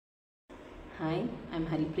Hi, I'm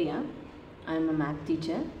Haripriya. I'm a math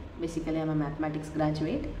teacher. Basically, I'm a mathematics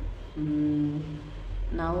graduate. Mm,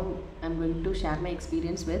 Now, I'm going to share my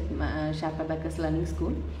experience with SharpAbacus Learning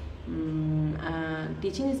School.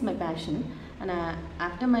 Teaching is my passion, and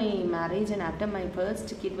after my marriage and after my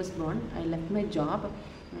first kid was born, I left my job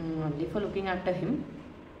only for looking after him.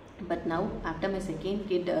 But now after my second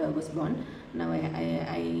kid was born, now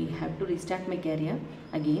I have to restart my career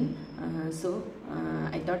again.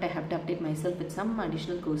 I thought I have to update myself with some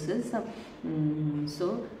additional courses.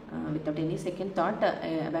 Without any second thought,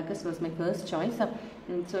 Abacus was my first choice.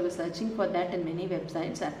 So I was searching for that in many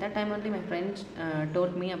websites. At that time only my friend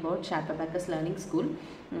told me about SharpAbacus Learning School.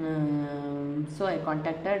 So I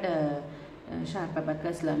contacted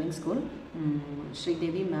SharpAbacus Learning School. Sri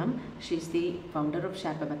Devi ma'am, she is the founder of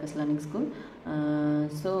SharpAbacus Learning School.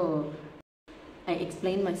 So I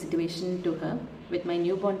explained my situation to her with my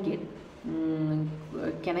newborn kid.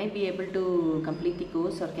 Can I be able to complete the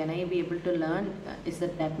course, or can I be able to learn? Is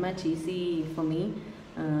that much easy for me?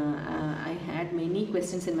 I had many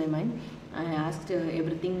questions in my mind. I asked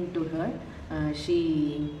everything to her. She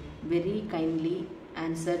very kindly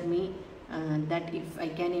answered me that if I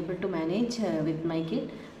can able to manage with my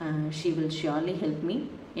kid, she will surely help me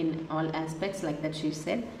in all aspects, like that she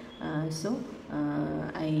said.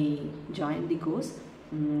 I joined the course,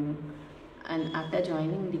 and after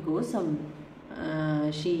joining the course,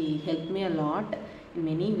 she helped me a lot in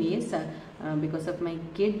many ways. Because of my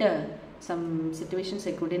kid, some situations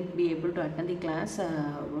I couldn't be able to attend the class.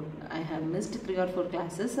 I have missed 3 or 4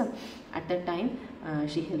 classes. At that time,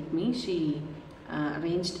 she helped me. She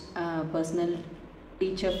arranged a personal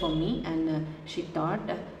teacher for me, and she taught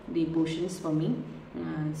the portions for me.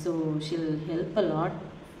 So she'll help a lot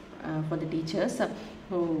for the teachers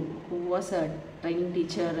who was a training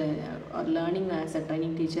teacher or learning as a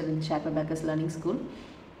training teacher in SharpAbacus Learning School.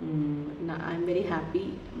 Now I'm very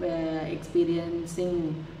happy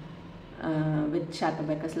experiencing with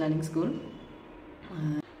SharpAbacus Learning School.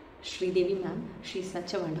 Sri Devi ma'am, she is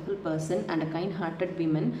such a wonderful person and a kind-hearted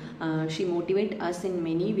woman. She motivates us in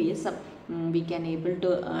many ways. We can able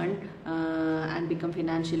to earn and become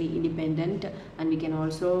financially independent, and we can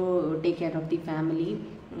also take care of the family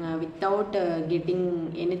without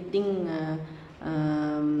getting anything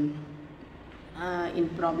in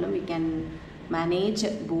problem. We can manage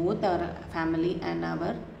both our family and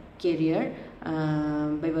our career.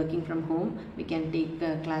 By working from home, we can take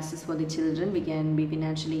classes for the children. We can be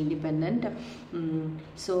financially independent.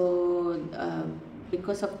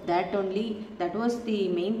 Because of that only, that was the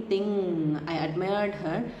main thing I admired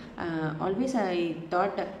her. Always I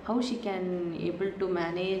thought how she can able to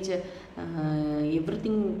manage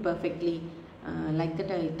everything perfectly. Like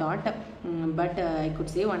that I thought. But I could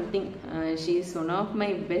say one thing, she is one of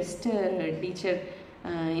my best teacher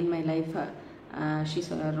in my life.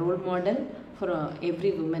 She's a role model for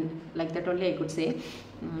every woman. Like that only I could say.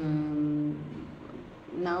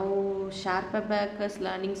 Now SharpAbacus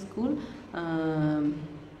Learning School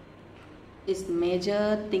is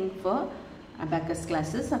major thing for Abacus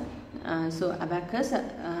classes. So Abacus,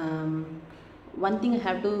 one thing I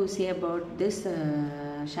have to say about this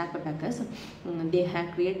SharpAbacus, they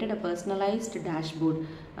have created a personalized dashboard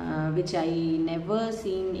which I never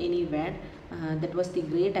seen anywhere. That was the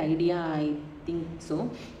great idea, I think so.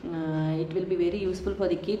 It will be very useful for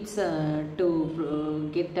the kids to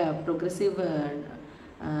get a progressive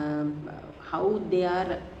how they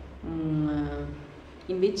are,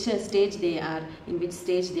 in which stage they are, in which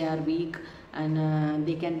stage they are weak, and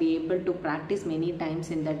they can be able to practice many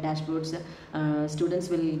times in that dashboards. Students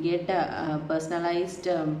will get a personalized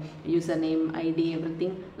username, ID,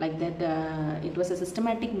 everything like that. It was a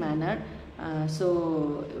systematic manner.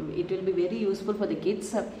 So it will be very useful for the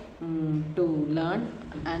kids to learn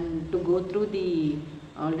and to go through the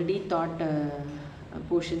already taught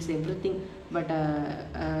portions, everything. But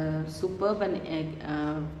superb and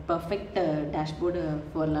perfect dashboard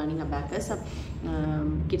for learning Abacus.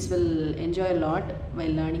 Kids will enjoy a lot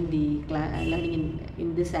while learning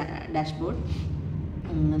in this dashboard.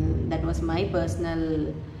 That was my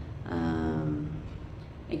personal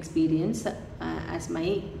experience. As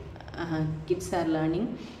my kids are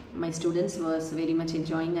learning, my students was very much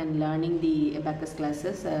enjoying and learning the Abacus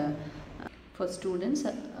classes. For students,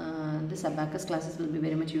 this Abacus classes will be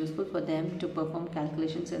very much useful for them to perform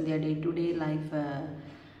calculations in their day-to-day life,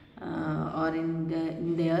 or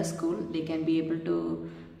in their school. They can be able to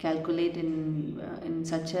calculate in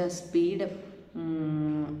such a speed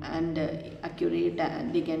and accurate.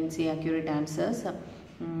 They can say accurate answers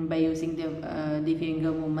by using the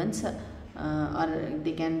finger movements, or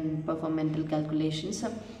they can perform mental calculations.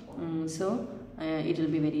 it will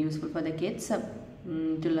be very useful for the kids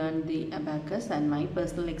to learn the abacus. And my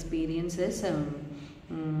personal experiences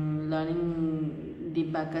learning the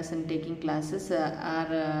abacus and taking classes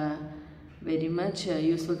are very much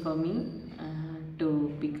useful for me to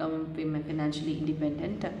become financially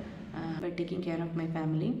independent by taking care of my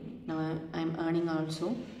family. Now I'm earning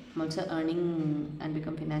also. I'm also earning and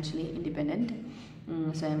become financially independent.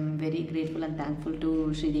 So I'm very grateful and thankful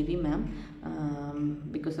to Sri Devi ma'am.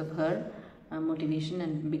 Because of her motivation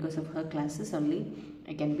and because of her classes only,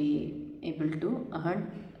 I can be able to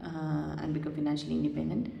earn and become financially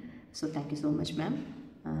independent. So thank you so much, ma'am.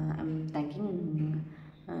 I'm thanking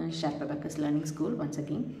SharpAbacus Learning School once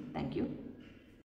again. Thank you.